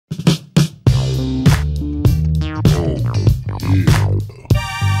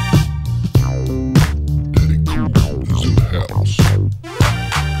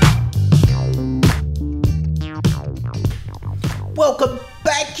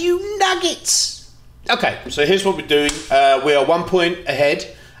you nuggets. Okay, so here's what we're doing. We are 1 point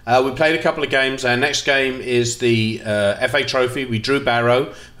ahead. We played a couple of games. Our next game is the FA Trophy. We drew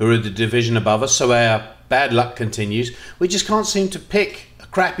Barrow, who are the division above us, so our bad luck continues. We just can't seem to pick a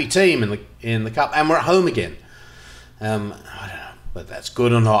crappy team in the cup, and we're at home again. I don't know, but that's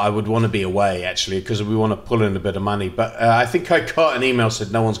good or not. I would want to be away, actually, because we want to pull in a bit of money. But I think I got an email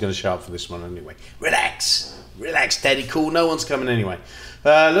said no one's going to show up for this one anyway. Relax, Daddy, cool. No one's coming anyway.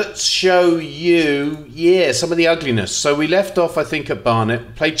 Let's show you, some of the ugliness. So we left off, I think, at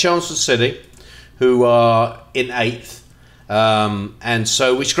Barnet. Played Chelmsford City, who are in 8th. And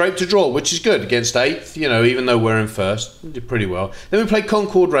so we scraped a draw, which is good against 8th, even though we're in 1st. We did pretty well. Then we played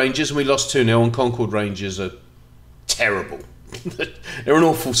Concord Rangers, and we lost 2-0, and Concord Rangers are terrible. They're an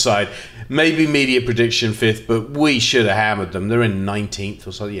awful side. Maybe media prediction 5th, but we should have hammered them. They're in 19th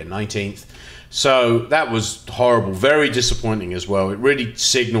or something. Yeah, 19th. So that was horrible. Very disappointing as well. It really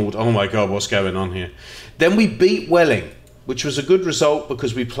signalled, oh my God, what's going on here? Then we beat Welling, which was a good result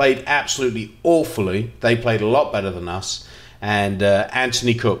because we played absolutely awfully. They played a lot better than us. And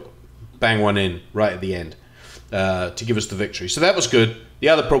Anthony Cook banged one in right at the end to give us the victory. So that was good. The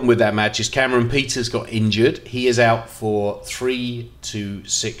other problem with that match is Cameron Peters got injured. He is out for 3 to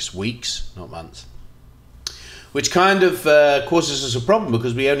 6 weeks, not months, which kind of causes us a problem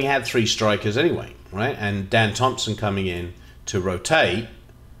because we only had 3 strikers anyway, right? And Dan Thompson coming in to rotate.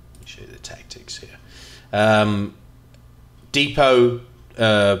 Let me show you the tactics here. Depot,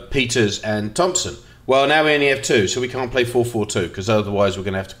 Peters, and Thompson. Well, now we only have 2, so we can't play 4-4-2 because otherwise we're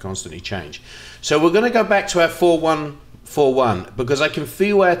going to have to constantly change. So we're going to go back to our 4-1-4-1 because I can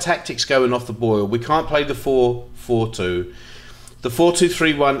feel our tactics going off the boil. We can't play the 4-4-2. The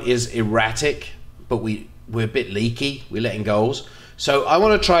 4-2-3-1 is erratic, but we're a bit leaky. We're letting goals. So I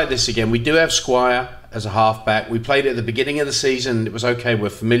want to try this again. We do have Squire as a halfback. We played it at the beginning of the season. It was okay. We're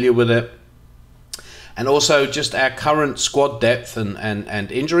familiar with it. And also just our current squad depth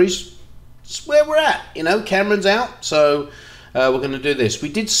and injuries. It's where we're at. Cameron's out. So we're going to do this. We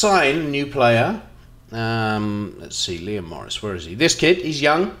did sign a new player. Let's see, Liam Morris. Where is he? This kid. He's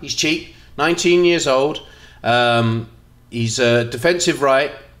young. He's cheap. 19 years old. He's a defensive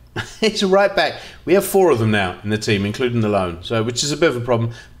right. He's a right back. We have 4 of them now in the team, including the loan, so which is a bit of a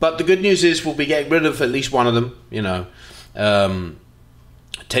problem. But the good news is we'll be getting rid of at least one of them.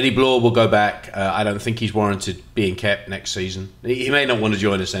 Teddy Bloor will go back. I don't think he's warranted being kept next season. He may not want to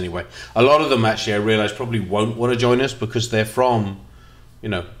join us anyway. A lot of them, actually, I realise probably won't want to join us because they're from,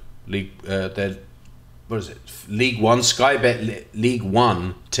 League. They're League One, Sky Bet League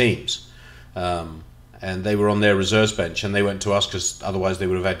One teams. And they were on their reserves bench, and they went to us because otherwise they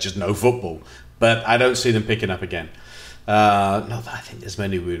would have had just no football. But I don't see them picking up again. Not that I think there's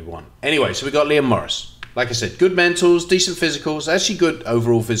many we would want. Anyway, so we got Liam Morris. Like I said, good mentals, decent physicals, actually good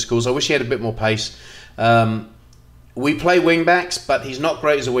overall physicals. I wish he had a bit more pace. We play wing backs, but he's not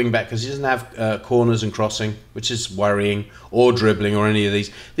great as a wing back because he doesn't have corners and crossing, which is worrying, or dribbling, or any of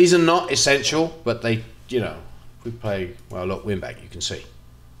these. These are not essential, but they, we play, well, look, wing back, you can see.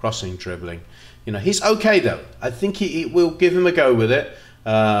 Crossing, dribbling. He's okay, though. I think we'll give him a go with it.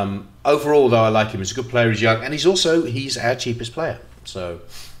 Overall, though, I like him. He's a good player. He's young. And he's our cheapest player. So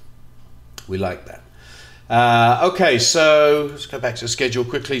we like that. Okay, so let's go back to the schedule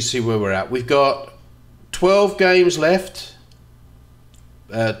quickly, see where we're at. We've got 12 games left.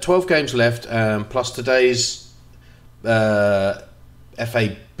 12 games left, plus today's FA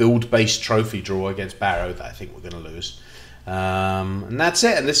build-based trophy draw against Barrow that I think we're going to lose. And that's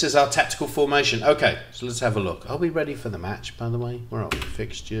it, and this is our tactical formation. Okay, so let's have a look. Are we ready for the match, by the way? Where are we?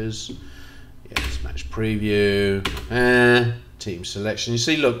 Fixtures. Yes, match preview. Team selection. You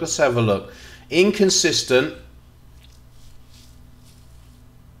see, look, let's have a look. Inconsistent.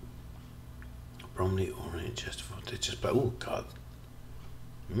 Bromley, Orient, Chesterfield. Oh, God.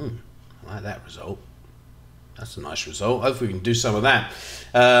 I like that result. That's a nice result. Hopefully we can do some of that.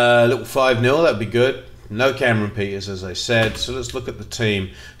 Little 5-0, that'd be good. No Cameron Peters, as I said. So let's look at the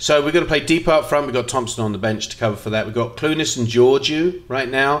team. So we're going to play deep up front. We've got Thompson on the bench to cover for that. We've got Clunis and Georgiou right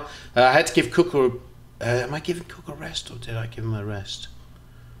now. I had to give Cook am I giving Cook a rest, or did I give him a rest?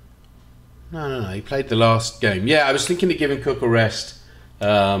 No. He played the last game. Yeah, I was thinking of giving Cook a rest.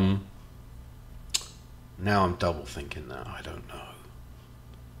 Now I'm double thinking that. I don't know.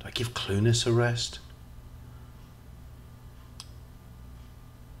 Do I give Clunis a rest?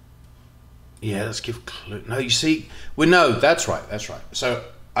 Yeah, let's give No, you see, no, that's right. So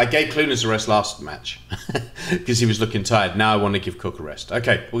I gave Clunas a rest last match because he was looking tired. Now I want to give Cook a rest.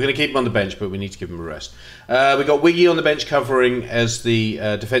 Okay, we're going to keep him on the bench, but we need to give him a rest. We got Wiggy on the bench covering as the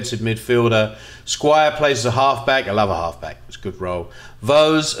defensive midfielder. Squire plays as a halfback. I love a halfback. It's a good role.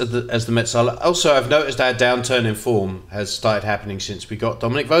 Vose as the Metzala. Also, I've noticed our downturn in form has started happening since we got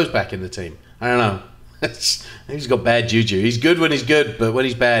Dominic Vose back in the team. I don't know. He's got bad juju. He's good when he's good, but when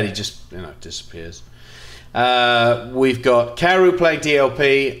he's bad, he just disappears. We've got Carew playing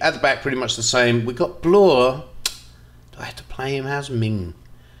DLP at the back, pretty much the same. We've got Bloor. Do I have to play him? How's Ming?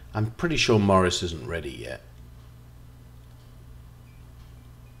 I'm pretty sure Morris isn't ready yet.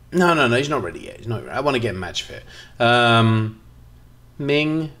 No, he's not ready yet. He's not ready. I want to get him match fit.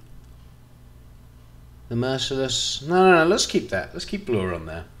 Ming, the Merciless. No, let's keep that. Let's keep Bloor on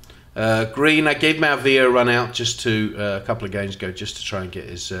there. Green, I gave Malvia a run out just to a couple of games ago just to try and get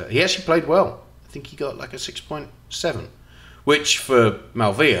his. He actually played well. I think he got like a 6.7, which for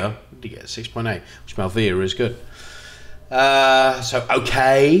Malvia, he get a 6.8, which Malvia is good. So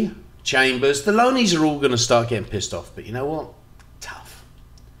okay, Chambers. The Lonies are all going to start getting pissed off, but you know what? Tough.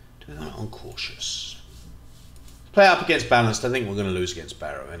 Do that on cautious. Play up against balanced. I think we're going to lose against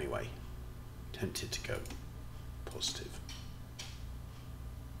Barrow anyway. Tempted to go positive.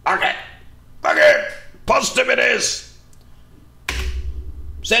 Okay, positive it is.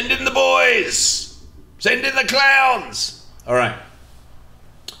 Send in the boys. Send in the clowns. All right.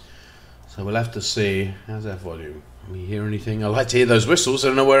 So we'll have to see. How's that volume? Can we hear anything? I like to hear those whistles. I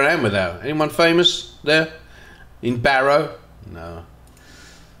don't know where I am without. Anyone famous there? In Barrow? No.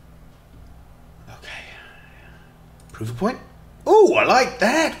 Okay. Proof of point. Oh, I like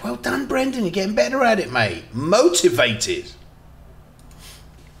that. Well done, Brendan. You're getting better at it, mate. Motivated.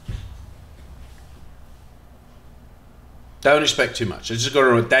 Don't expect too much. I just got to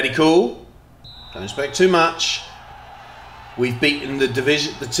remember, Daddy Cool. Don't expect too much. We've beaten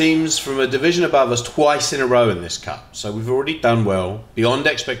the teams from a division above us twice in a row in this cup. So we've already done well, beyond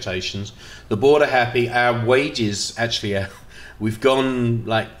expectations. The board are happy. Our wages, actually, we've gone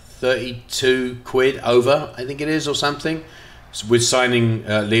like 32 quid over, I think it is, or something, with signing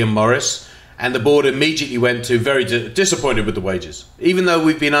Liam Morris. And the board immediately went to very disappointed with the wages, even though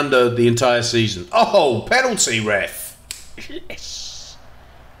we've been under the entire season. Oh, penalty ref. Yes.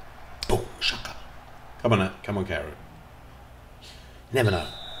 Boom, shaka. Come on, Carrot. Never know.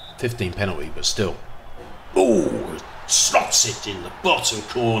 15 penalty, but still. Ooh, slots it in the bottom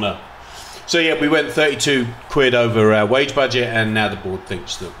corner. So yeah, we went 32 quid over our wage budget, and now the board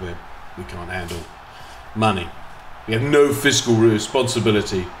thinks that we can't handle money. We have no fiscal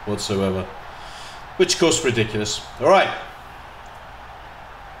responsibility whatsoever, which of course is ridiculous. All right.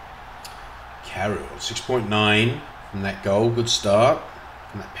 Carrot, 6.9. From that goal, good start.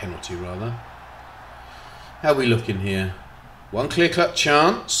 From that penalty, rather. How are we looking here? One clear-cut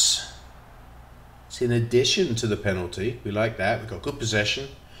chance. It's in addition to the penalty. We like that. We've got good possession.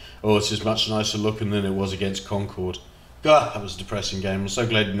 Oh, it's just much nicer looking than it was against Concord. God, that was a depressing game. I'm so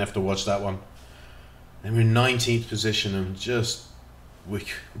glad I didn't have to watch that one. They were in 19th position and just... We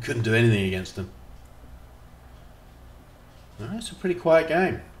couldn't do anything against them. No, it's a pretty quiet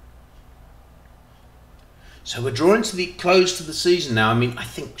game. So we're drawing to the close to the season now. I mean, I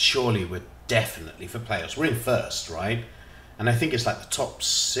think surely we're definitely for playoffs. We're in first, right? And I think it's like the top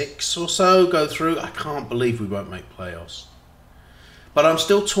 6 or so go through. I can't believe we won't make playoffs. But I'm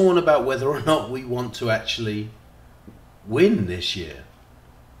still torn about whether or not we want to actually win this year.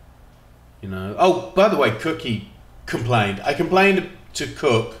 You know. Oh, by the way, Cookie complained. I complained to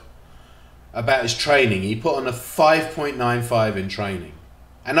Cook about his training. He put on a 5.95 in training.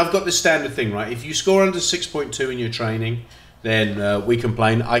 And I've got this standard thing, right? If you score under 6.2 in your training, then we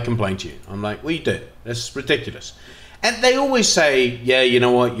complain. I complain to you. I'm like, what are you doing? That's ridiculous. And they always say, yeah, you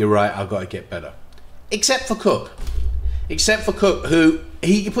know what? You're right. I've got to get better. Except for Cook. Except for Cook, who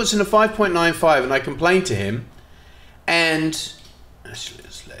he puts in a 5.95, and I complain to him. And actually,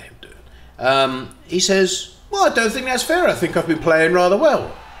 let's let him do it. He says, well, I don't think that's fair. I think I've been playing rather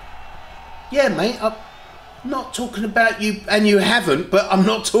well. Yeah, mate. I'm not talking about you, and you haven't, but I'm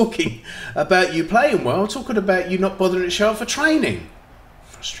not talking about you playing well. I'm talking about you not bothering to show up for training.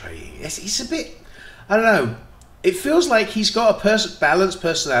 Frustrating. He's a bit, I don't know. It feels like he's got a balanced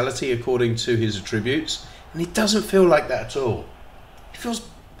personality according to his attributes, and he doesn't feel like that at all. He feels,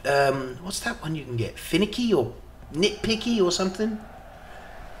 what's that one you can get? Finicky or nitpicky or something?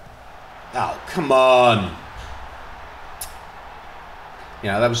 Oh, come on.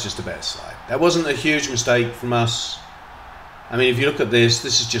 Yeah, that was just a better side. That wasn't a huge mistake from us. I mean, if you look at this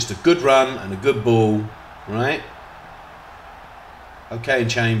is just a good run and a good ball, right? Okay, in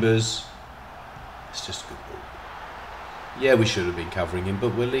Chambers. It's just a good ball. Yeah, we should have been covering him,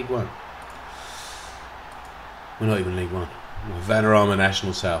 but we're League One. We're not even League One. We're Vanarama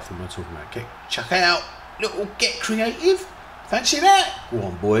National South, and we're talking about chuck out, little get creative. Fancy that? Go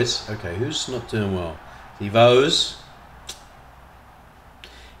on, boys. Okay, who's not doing well? Evo's.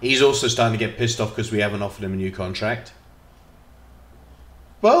 He's also starting to get pissed off because we haven't offered him a new contract.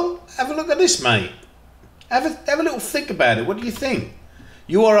 Well, have a look at this, mate. Have a little think about it. What do you think?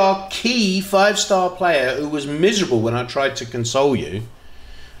 You are our key 5-star player who was miserable when I tried to console you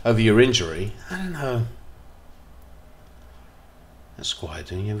over your injury. I don't know. That's quiet.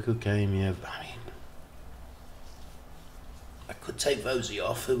 Doing you have a good game? Yeah, I mean, I could take Vosey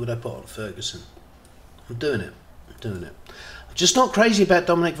off. Who would I put on? Ferguson. I'm doing it. I'm just not crazy about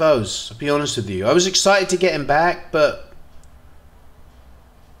Dominic Vos, I'll be honest with you. I was excited to get him back, but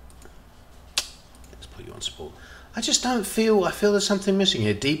let's put you on support. I just don't feel, I feel there's something missing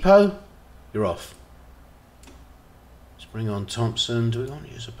here. Depot, you're off. Let's bring on Thompson. Do we want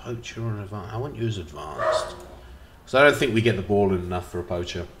to use a poacher or an advanced? I want you as advanced. Because I don't think we get the ball in enough for a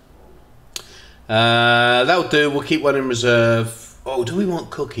poacher. That'll do. We'll keep one in reserve. Oh, do we want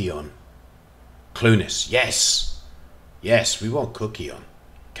Cookie on? Clunis, yes. Yes, we want Cookie on.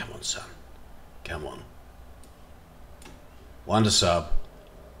 Come on, son. Come on. Wonder sub.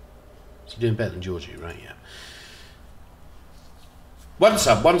 Is he doing better than Georgie, right? Yeah. One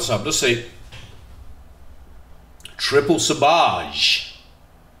sub. Let's see. Triple Sabage.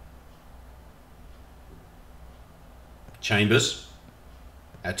 Chambers.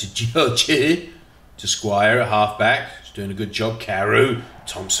 Out to Georgie. To Squire at half-back. He's doing a good job. Carew.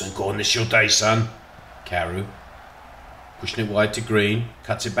 Thompson, go on, this your day, son. Carew. Pushing it wide to Green.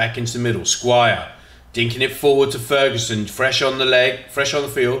 Cuts it back into the middle. Squire. Dinking it forward to Ferguson. Fresh on the leg. Fresh on the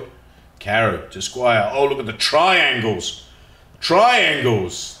field. Carew to Squire. Oh, look at the triangles.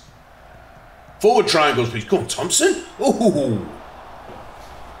 Triangles. Forward triangles, please. Go on, Thompson. Ooh.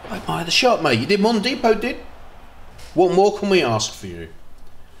 I admire the shot, mate. You did more than Depot did. What more can we ask for you?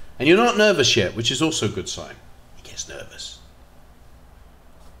 And you're not nervous yet, which is also a good sign. He gets nervous.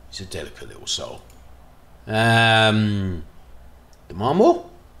 He's a delicate little soul. The Marmor?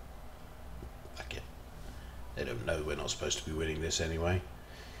 Fuck it. They don't know we're not supposed to be winning this anyway.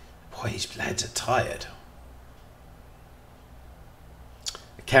 Boy, these lads are tired.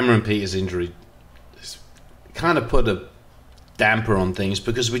 Cameron Peters' injury kind of put a damper on things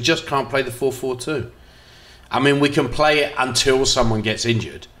because we just can't play the 4-4-2. I mean, we can play it until someone gets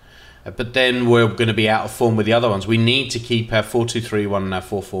injured, but then we're going to be out of form with the other ones. We need to keep our 4-2-3-1 and our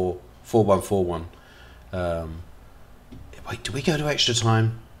 4-1-4-1. Wait, did we go to extra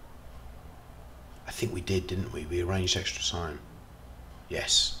time? I think we did, didn't we? We arranged extra time.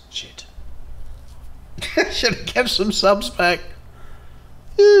 Yes. Shit. Should have kept some subs back.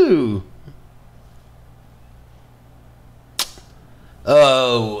 Ooh.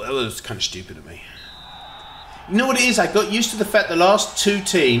 Oh, that was kind of stupid of me. You know what it is? I got used to the fact the last two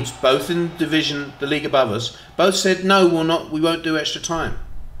teams, both in the division, the league above us, both said no, we won't do extra time.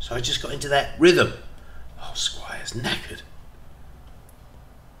 So I just got into that rhythm. Oh, Squire's knackered.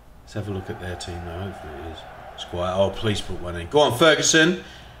 Let's have a look at their team now. Hopefully it is. Squire. Oh, please put one in. Go on, Ferguson.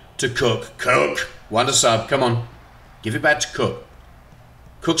 To Cook. Cook. Wonder sub. Come on. Give it back to Cook.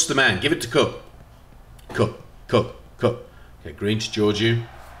 Cook's the man. Give it to Cook. Cook. Okay, Green to Georgiou.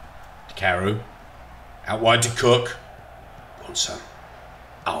 To Carew. Out wide to Cook. Go on, son.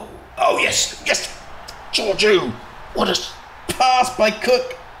 Oh, yes. Georgiou. What a pass by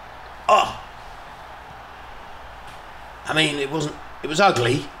Cook. Oh. I mean, it was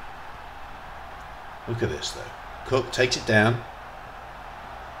ugly. Look at this, though. Cook takes it down.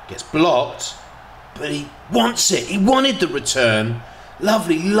 Gets blocked. But he wants it. He wanted the return.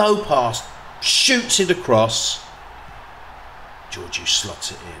 Lovely low pass. Shoots it across. Georgiou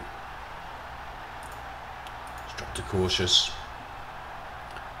slots it in. He's dropped to Cautious.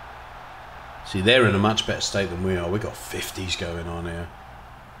 See, they're in a much better state than we are. We've got 50s going on here.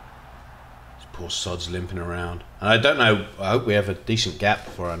 This poor sod's limping around. And I don't know, I hope we have a decent gap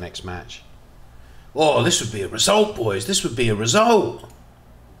before our next match. Oh, this would be a result, boys. This would be a result.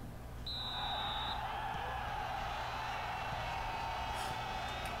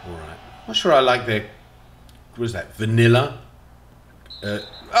 Alright. Not sure I like their... What is that? Vanilla?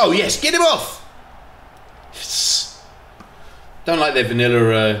 Oh, yes. Get him off! Yes. Don't like their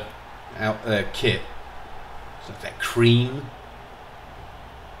vanilla kit. It's like that cream.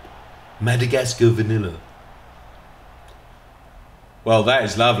 Madagascar vanilla. Well, that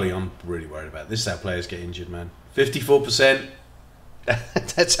is lovely. I'm really worried about this. Is how players get injured, man. 54%.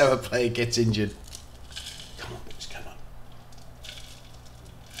 That's how a player gets injured. Come on, boys, come on.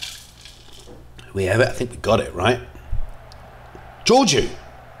 We have it. I think we got it, right? Georgiou.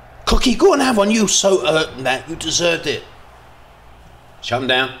 Cookie, go and have one. You so earned that. You deserved it. Shut him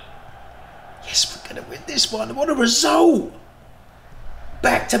down. Yes, we're going to win this one. What a result.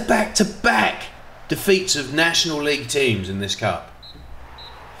 Back to back to back defeats of National League teams in this cup.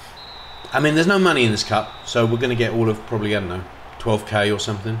 I mean, there's no money in this cup, so we're going to get all of probably, I don't know, 12k or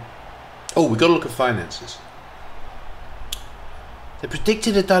something. Oh, we've got to look at finances. They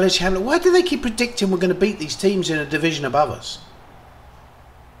predicted a Dulwich Hamlet. Why do they keep predicting we're going to beat these teams in a division above us?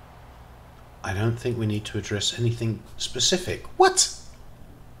 I don't think we need to address anything specific. What?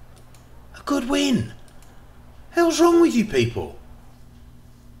 A good win. Hell's wrong with you people?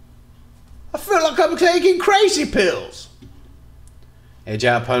 I feel like I'm taking crazy pills. Edge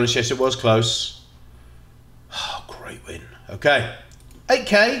out opponents. Yes, it was close. Oh, great win. Okay.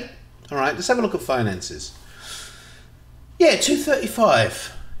 8k. All right, let's have a look at finances. Yeah,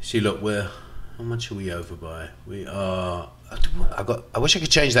 235. See, look, how much are we over by? We are... I wish I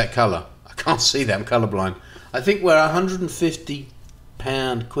could change that colour. I can't see that. I'm colourblind. I think we're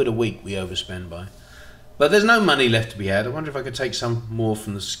 £150 quid a week we overspend by. But there's no money left to be had. I wonder if I could take some more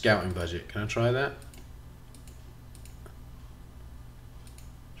from the scouting budget. Can I try that?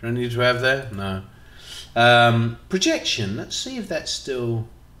 Is there any to have there? No. Projection. Let's see if that's still...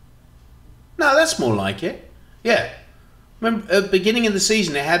 No, that's more like it. Yeah. Remember, at the beginning of the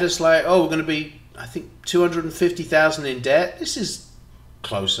season, it had us like, oh, we're going to be, I think, 250,000 in debt. This is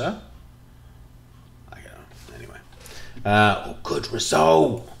closer. I don't know. Anyway. Oh, good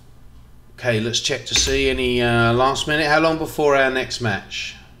result. Okay, let's check to see any last minute. How long before our next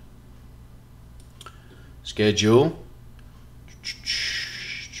match? Schedule.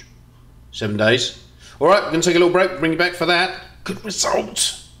 7 days. All right, we're going to take a little break. Bring you back for that. Good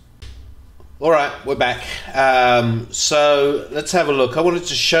result. All right, we're back. So let's have a look. I wanted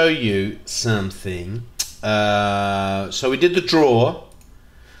to show you something. So we did the draw.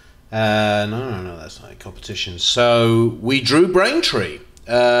 No, that's not a competition. So we drew Braintree.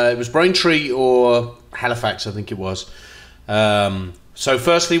 It was Braintree or Halifax, I think it was. So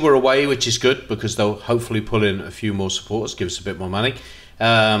firstly, we're away, which is good because they'll hopefully pull in a few more supporters, give us a bit more money.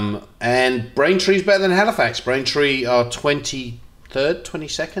 And Braintree's better than Halifax. Braintree are 23rd,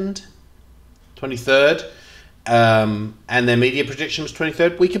 22nd? 23rd, and their media prediction was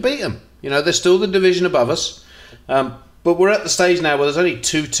 23rd. We could beat them. You know, they're still the division above us, but we're at the stage now where there's only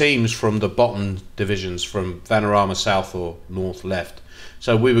 2 teams from the bottom divisions, from Vanarama South or North left.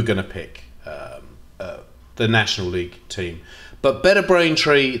 So we were going to pick the National League team, but better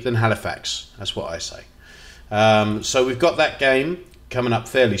Braintree than Halifax. That's what I say. So we've got that game coming up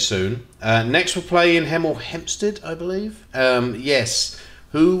fairly soon. Next we're playing Hemel Hempstead, I believe. Yes.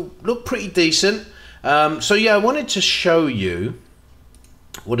 Who look pretty decent. So yeah, I wanted to show you,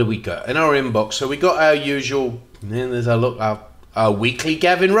 what do we got in our inbox? So we got our usual, and there's our weekly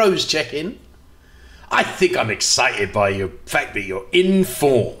Gavin Rose check-in. I think I'm excited by your fact that you're in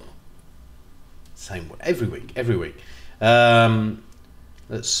form. Same one, every week.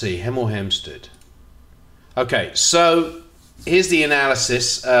 Let's see, Hemel Hempstead. Okay, so here's the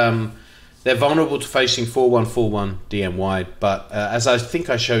analysis. They're vulnerable to facing 4-1-4-1 DM wide, but as I think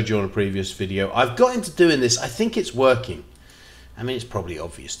I showed you on a previous video, I've got into doing this. I think it's working. I mean, it's probably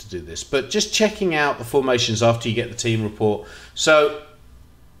obvious to do this, but just checking out the formations after you get the team report. So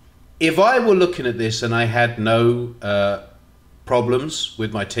if I were looking at this and I had no problems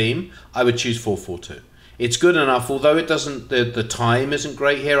with my team, I would choose 4-4-2. It's good enough, although it doesn't. The time isn't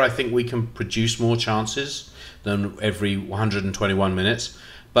great here. I think we can produce more chances than every 121 minutes,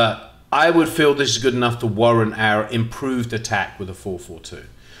 but I would feel this is good enough to warrant our improved attack with a 4-4-2.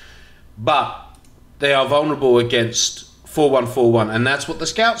 But they are vulnerable against 4-1-4-1, and that's what the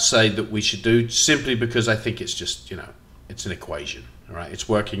scouts say that we should do, simply because I think it's just, you know, it's an equation, all right? It's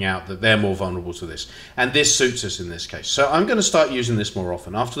working out that they're more vulnerable to this, and this suits us in this case. So I'm going to start using this more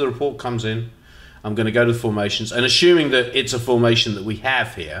often. After the report comes in, I'm going to go to the formations, and assuming that it's a formation that we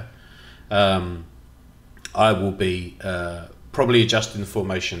have here, I will be... probably adjusting the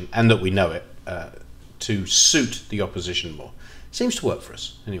formation, and that we know it, to suit the opposition more. Seems to work for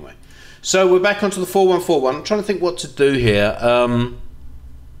us, anyway. So we're back onto the 4-1-4-1. I'm trying to think what to do here.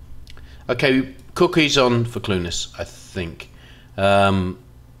 Okay, Cookie's on for Clunis, I think.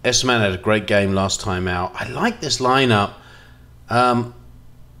 S-Man had a great game last time out. I like this lineup. I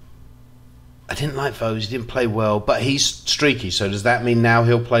didn't like Vose, he didn't play well, but he's streaky, so does that mean now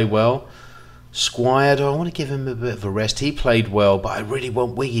he'll play well? Squire, do I want to give him a bit of a rest? He played well, but I really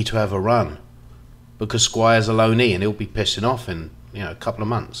want Wiggy to have a run, because Squire's a loanee and he'll be pissing off in, you know, a couple of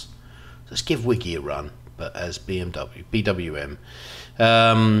months. Let's give Wiggy a run, but as BWM.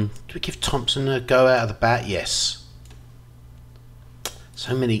 Do we give Thompson a go out of the bat? Yes.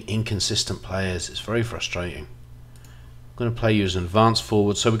 So many inconsistent players. It's very frustrating. I'm going to play you as an advanced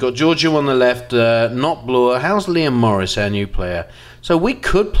forward. So we've got Giorgio on the left, not Bloor. How's Liam Morris, our new player? So we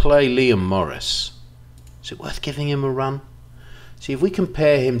could play Liam Morris. Is it worth giving him a run? See, if we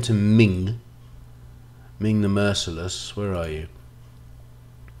compare him to Ming the Merciless, where are you?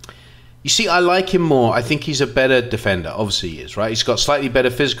 You see, I like him more. I think he's a better defender. Obviously he is, right? He's got slightly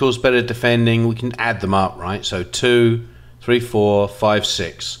better physicals, better defending. We can add them up, right? So 2, 3, 4, 5,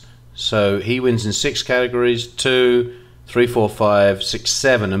 6. So he wins in 6 categories. 2, 3, 4, 5, 6,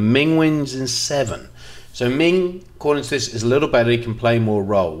 7. And Ming wins in 7. So Ming, according to this, is a little better. He can play more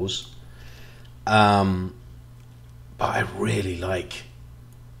roles. But I really like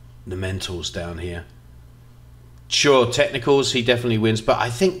the mentals down here. Sure, technicals, he definitely wins. But I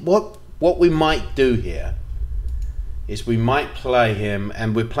think what we might do here is we might play him,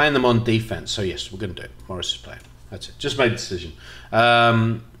 and we're playing them on defense. So yes, we're going to do it. Morris is playing. That's it. Just made a decision.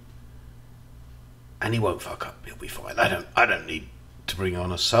 And he won't fuck up. He'll be fine. I don't need to bring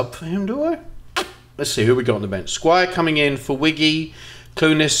on a sub for him, do I? Let's see who we got on the bench. Squire coming in for Wiggy,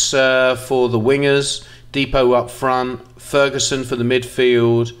 Clunis for the wingers, Depot up front, Ferguson for the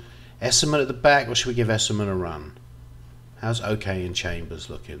midfield, Esserman at the back. Or should we give Esserman a run? How's OK and Chambers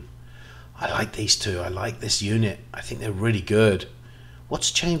looking? I like these two. I like this unit. I think they're really good.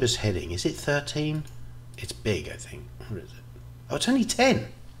 What's Chambers heading? Is it 13? It's big, I think. What is it? Oh, it's only 10.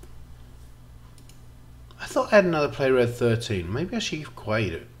 I thought I had another player who had 13. Maybe I should give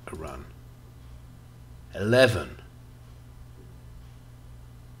Quaid a run. 11.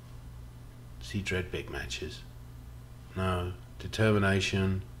 Does he dread big matches? No.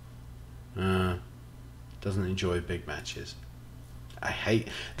 Determination. Doesn't enjoy big matches. I hate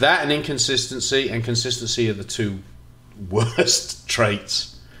that, and inconsistency, and consistency are the two worst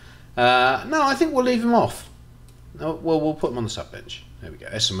traits. No, I think we'll leave him off. No, well, we'll put him on the sub bench. There we go.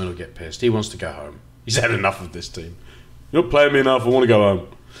 Esserman will get pissed. He wants to go home. He's had enough of this team. You're not playing me enough. I want to go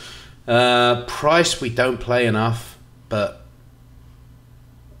home. Price, we don't play enough, but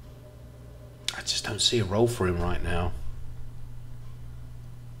I just don't see a role for him right now.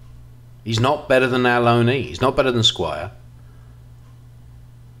 He's not better than our loanee. He's not better than Squire.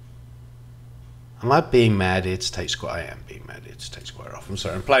 Am I being mad here to take Squire? I am being mad here to take Squire off. I'm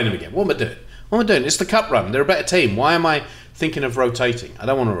sorry, I'm playing him again. What am I doing? What am I doing? It's the cup run. They're a better team. Why am I thinking of rotating? I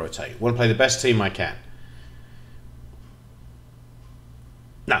don't want to rotate. I want to play the best team I can.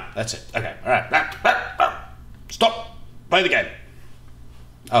 No, that's it. Okay, all right. Stop. Play the game.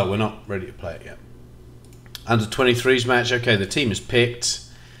 Oh, we're not ready to play it yet. Under 23s match. Okay, the team is picked.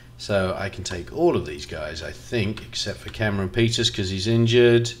 So I can take all of these guys, I think, except for Cameron Peters because he's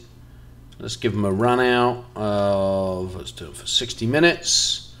injured. Let's give him a run out of, let's do it for 60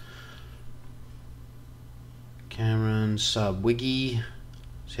 minutes. Cameron, sub, Wiggy.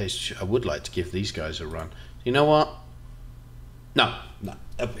 See, I would like to give these guys a run. You know what? No,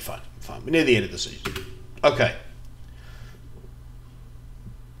 that'll be fine. Fine. We're near the end of the season. Okay.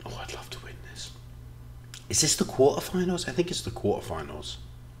 Oh, I'd love to win this. Is this the quarterfinals? I think it's the quarterfinals.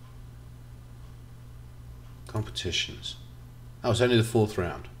 Competitions. Oh, it's only the 4th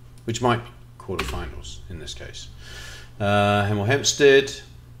round, which might be quarterfinals in this case. Hemel Hempstead,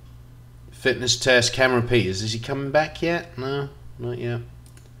 fitness test. Cameron Peters, is he coming back yet? No, not yet.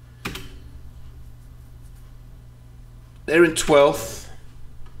 They're in 12th.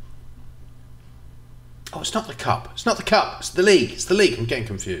 Oh, it's not the cup. It's not the cup. It's the league. It's the league. I'm getting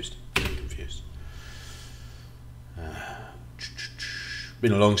confused.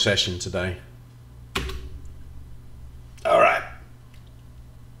 Been a long session today. All right.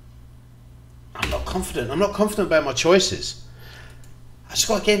 I'm not confident. I'm not confident about my choices. I just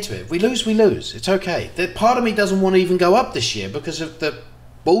got to get into it. If we lose, we lose. It's okay. Part of me doesn't want to even go up this year because of the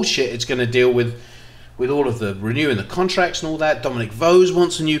bullshit it's going to deal with all of the renewing the contracts and all that. Dominic Vose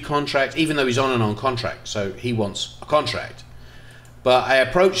wants a new contract, even though he's on and on contract. So he wants a contract. But I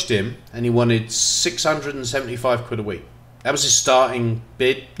approached him and he wanted 675 quid a week. That was his starting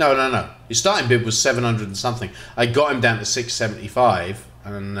bid. No. His starting bid was 700 and something. I got him down to 675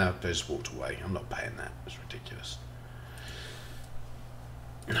 and I just walked away. I'm not paying that. It's ridiculous.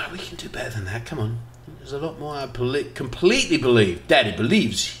 No, we can do better than that. Come on. There's a lot more. I completely believe. Daddy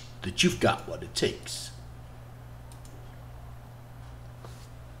believes that you've got what it takes.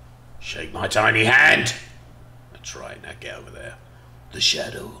 Shake my tiny hand. That's right. Now get over there. The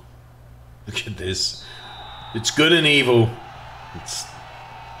shadow. Look at this. It's good and evil. It's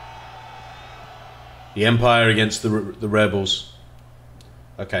the Empire against the rebels.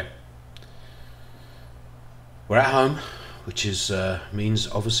 Okay. We're at home, which is means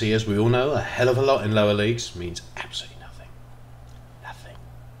obviously, as we all know, a hell of a lot in lower leagues. Means absolutely nothing. Nothing.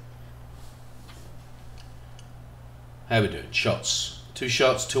 How are we doing? Shots. 2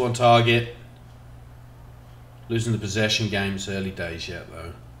 shots, 2 on target. Losing the possession games early days yet,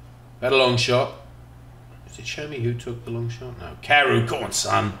 though. Had a long shot. Does it show me who took the long shot? No. Carew, go on,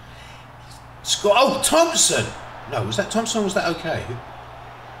 son. Score. Oh, Thompson! No, was that Thompson or was that okay?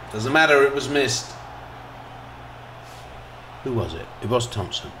 Doesn't matter, it was missed. Who was it? It was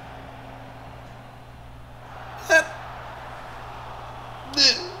Thompson.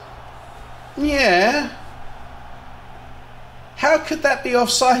 Yeah. How could that be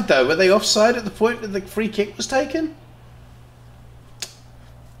offside, though? Were they offside at the point that the free kick was taken?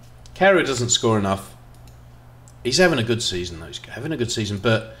 Carew doesn't score enough. He's having a good season, though. He's having a good season,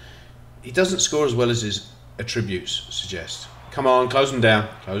 but he doesn't score as well as his attributes suggest. Come on, close him down.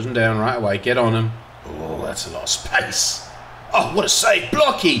 Close him down right away. Get on him. Oh, that's a lot of space. Oh, what a save.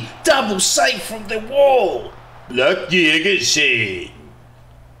 Blocky. Double save from the wall. Blocky, I can see.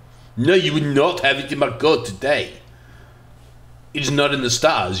 No, you would not have it in my god today. It is not in the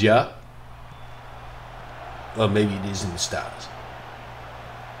stars, yeah? Or maybe it is in the stars.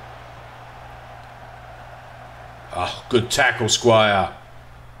 Oh, good tackle, Squire.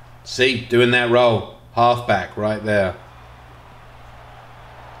 See, doing that roll. Halfback right there.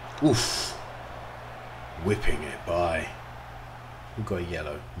 Oof. Whipping it by. We've got a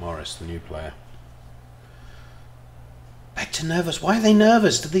yellow. Morris, the new player. Back to nervous. Why are they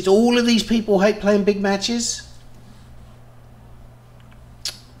nervous? Do all of these people hate playing big matches?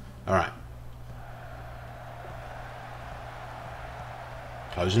 Alright.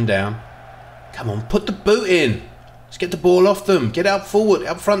 Close them down. Come on, put the boot in. Let's get the ball off them. Get out forward,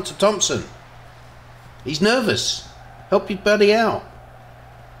 up front to Thompson. He's nervous. Help your buddy out.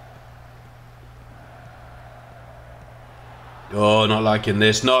 Oh, not liking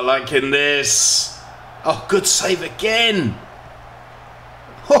this. Not liking this. Oh, good save again.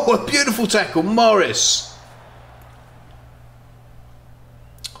 Oh, a beautiful tackle, Morris.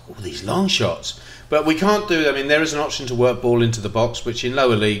 All these long shots. But we can't do, I mean, there is an option to work ball into the box, which in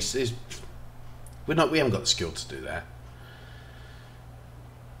lower leagues is, we haven't got the skill to do that.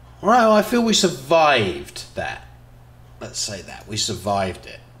 All right, well, I feel we survived that. Let's say that. We survived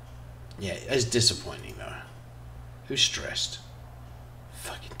it. Yeah, it's disappointing, though. Who's stressed?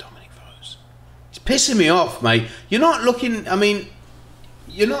 Fucking Dominic Rose. It's pissing me off, mate. You're not looking, I mean,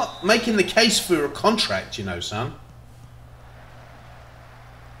 you're not making the case for a contract, you know, son.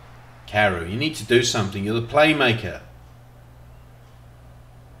 Carew, you need to do something. You're the playmaker.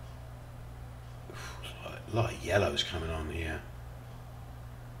 A lot of yellows coming on here.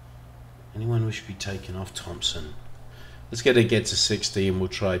 Anyone we should be taking off? Thompson. Let's get to 60 and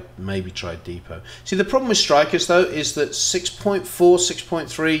we'll maybe try Depot. See, the problem with strikers, though, is that 6.4,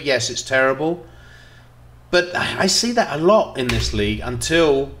 6.3, yes, it's terrible. But I see that a lot in this league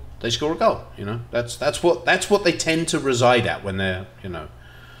until they score a goal, you know. That's what they tend to reside at when they're, you know,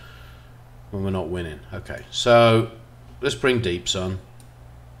 when we're not winning. Okay, so let's bring Deeps on.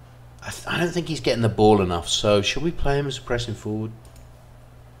 I don't think he's getting the ball enough, so should we play him as a pressing forward?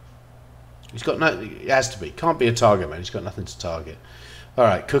 He's got no. It has to be. Can't be a target man. He's got nothing to target. All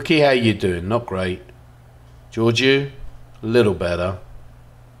right, Cookie, how you doing? Not great. Georgiou, a little better.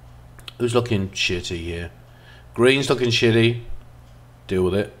 Who's looking shitty here? Green's looking shitty. Deal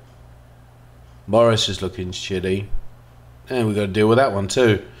with it. Morris is looking shitty, and we've got to deal with that one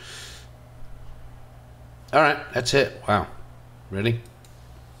too. All right, that's it. Wow, really?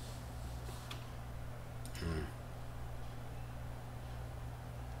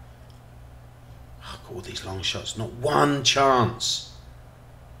 All these long shots, not one chance.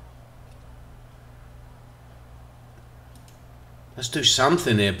 Let's do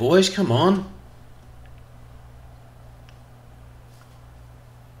something here, boys. Come on.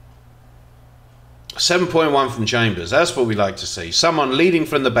 .1 from Chambers. That's what we like to see. Someone leading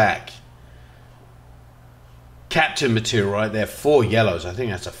from the back. Captain material right there. 4 yellows. I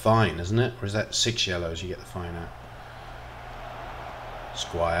think that's a fine, isn't it? Or is that 6 yellows? You get the fine out.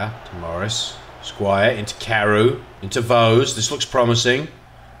 Squire to Morris. Squire into Carew, into Vose. This looks promising.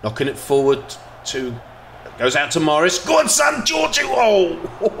 Knocking it forward to... Goes out to Morris. Go on, son, Georgiou.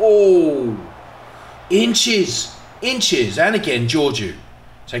 Oh! Inches. Inches. And again, Georgiou.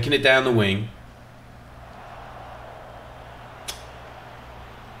 Taking it down the wing.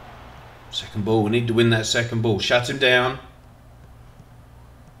 Second ball. We need to win that second ball. Shut him down.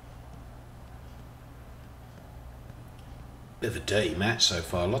 Bit of a dirty match so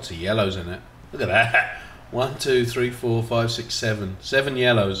far. Lots of yellows in it. Look at that. 1, 2, 3, 4, 5, 6, 7. 7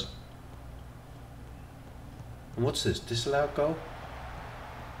 yellows. And what's this? Disallowed goal?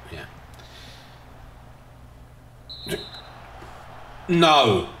 Yeah.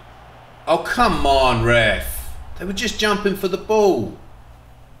 No. Oh, come on, ref. They were just jumping for the ball.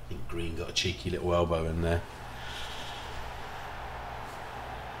 I think Green got a cheeky little elbow in there.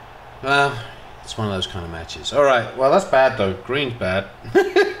 Well, it's one of those kind of matches. Alright, well that's bad though. Green's bad.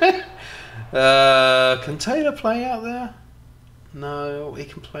 Can Taylor play out there? No, he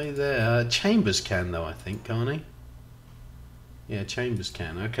can play there. Chambers can though, I think, can't he? Yeah, Chambers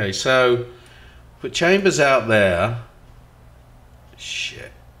can. Okay, so put Chambers out there.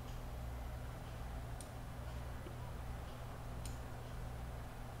 Shit.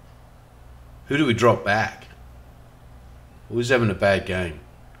 Who do we drop back? Who's having a bad game?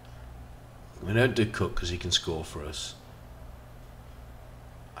 We don't do Cook because he can score for us.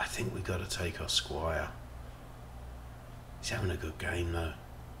 I think we got to take off Squire. He's having a good game though.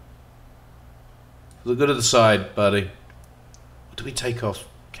 For the good of the side, buddy. Or do we take off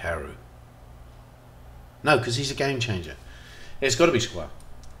Carew? No, because he's a game changer. It's got to be Squire.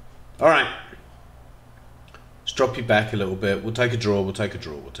 Alright. Let's drop you back a little bit. We'll take a draw, we'll take a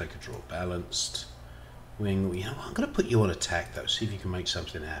draw, we'll take a draw. Balanced. Wing. You know what? I'm going to put you on attack though. See if you can make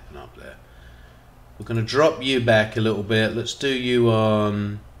something happen up there. We're going to drop you back a little bit. Let's do you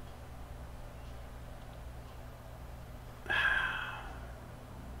on...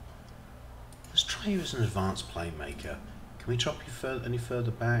 Let's try you as an advanced playmaker. Can we drop you any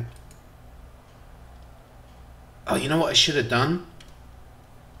further back? Oh, you know what I should have done?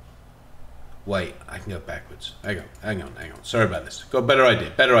 Wait, I can go backwards. Hang on. Sorry about this. Got a better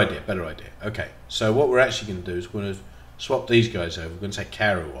idea. Okay, so what we're actually going to do is we're going to swap these guys over. We're going to take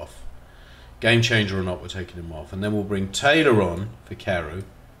Carew off. Game changer or not, we're taking him off. And then we'll bring Taylor on for Carew.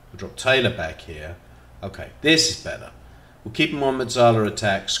 We'll drop Taylor back here. Okay, this is better. We'll keep him on Mezzala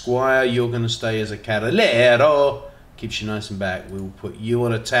attack. Squire, you're going to stay as a Carolero. Keeps you nice and back. We will put you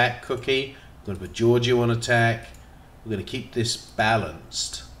on attack, Cookie. We're going to put Giorgio on attack. We're going to keep this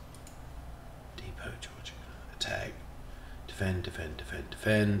balanced. Depot, Giorgio. Attack.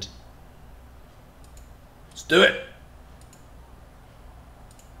 Defend. Let's do it.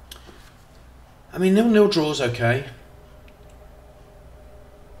 I mean, 0-0 draw's okay.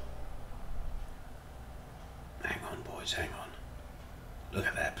 Hang on, boys, hang on. Look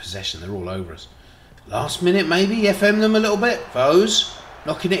at that possession, they're all over us. Last minute, maybe? FM them a little bit. Foes,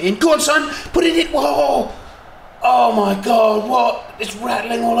 knocking it in. Go on, son, put it in. Whoa! Oh my God, what? It's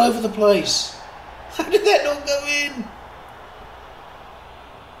rattling all over the place. How did that not go in?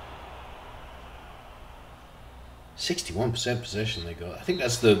 61% possession they got. I think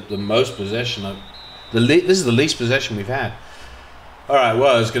that's the most possession. This is the least possession we've had. Alright,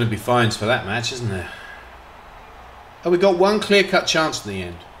 well, there's going to be fines for that match, isn't there? Oh, we got one clear-cut chance at the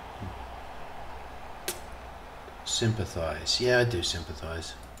end. Sympathise. Yeah, I do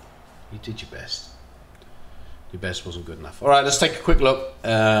sympathise. You did your best. Your best wasn't good enough. Alright, let's take a quick look,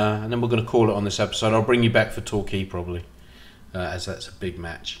 and then we're going to call it on this episode. I'll bring you back for Torquay, probably, as that's a big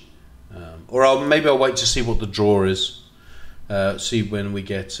match. Or maybe I'll wait to see what the draw is. See when we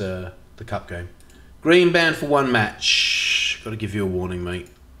get the cup game. Green banned for one match. Got to give you a warning, mate.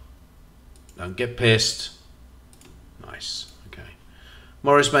 Don't get pissed. Nice. Okay.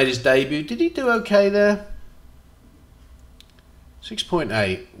 Morris made his debut. Did he do okay there?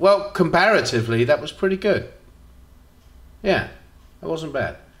 6.8. Well, comparatively, that was pretty good. Yeah, that wasn't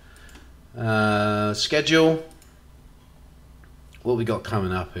bad. Schedule. What we got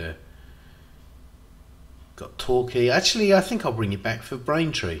coming up here? Got Torquay. Actually, I think I'll bring you back for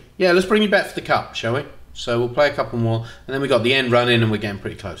Braintree. Yeah, let's bring you back for the cup, shall we? So we'll play a couple more, and then we got the end run in, and we're getting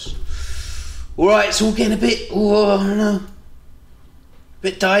pretty close. All right, it's all getting a bit, oh, I don't know, a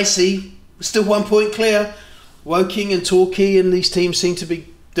bit dicey. We're still 1 point clear. Woking and Torquay and these teams seem to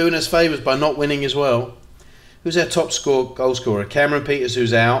be doing us favours by not winning as well. Who's our top goal scorer? Cameron Peters,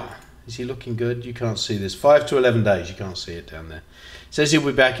 who's out. Is he looking good? You can't see this. 5 to 11 days. You can't see it down there. It says he'll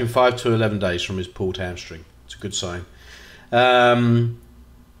be back in 5 to 11 days from his pulled hamstring. It's a good sign.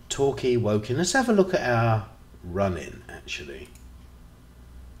 Torquay, Woking. Let's have a look at our run-in, actually.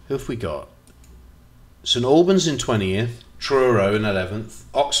 Who have we got? St Albans in 20th. Truro in 11th.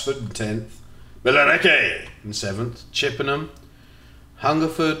 Oxford in 10th. Billericay in 7th. Chippenham.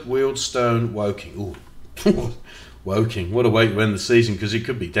 Hungerford, Wealdstone, Woking. Ooh. Woking. What a way to end the season, because it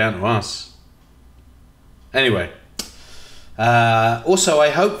could be down to us. Anyway. Also, I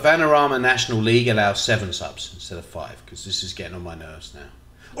hope Vanarama National League allows 7 subs instead of 5, because this is getting on my nerves now.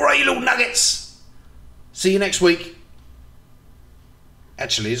 Alright, you little nuggets! See you next week.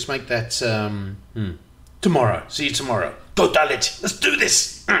 Actually, let's make that tomorrow. See you tomorrow. Go Dulwich. Let's do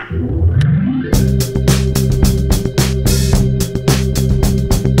this!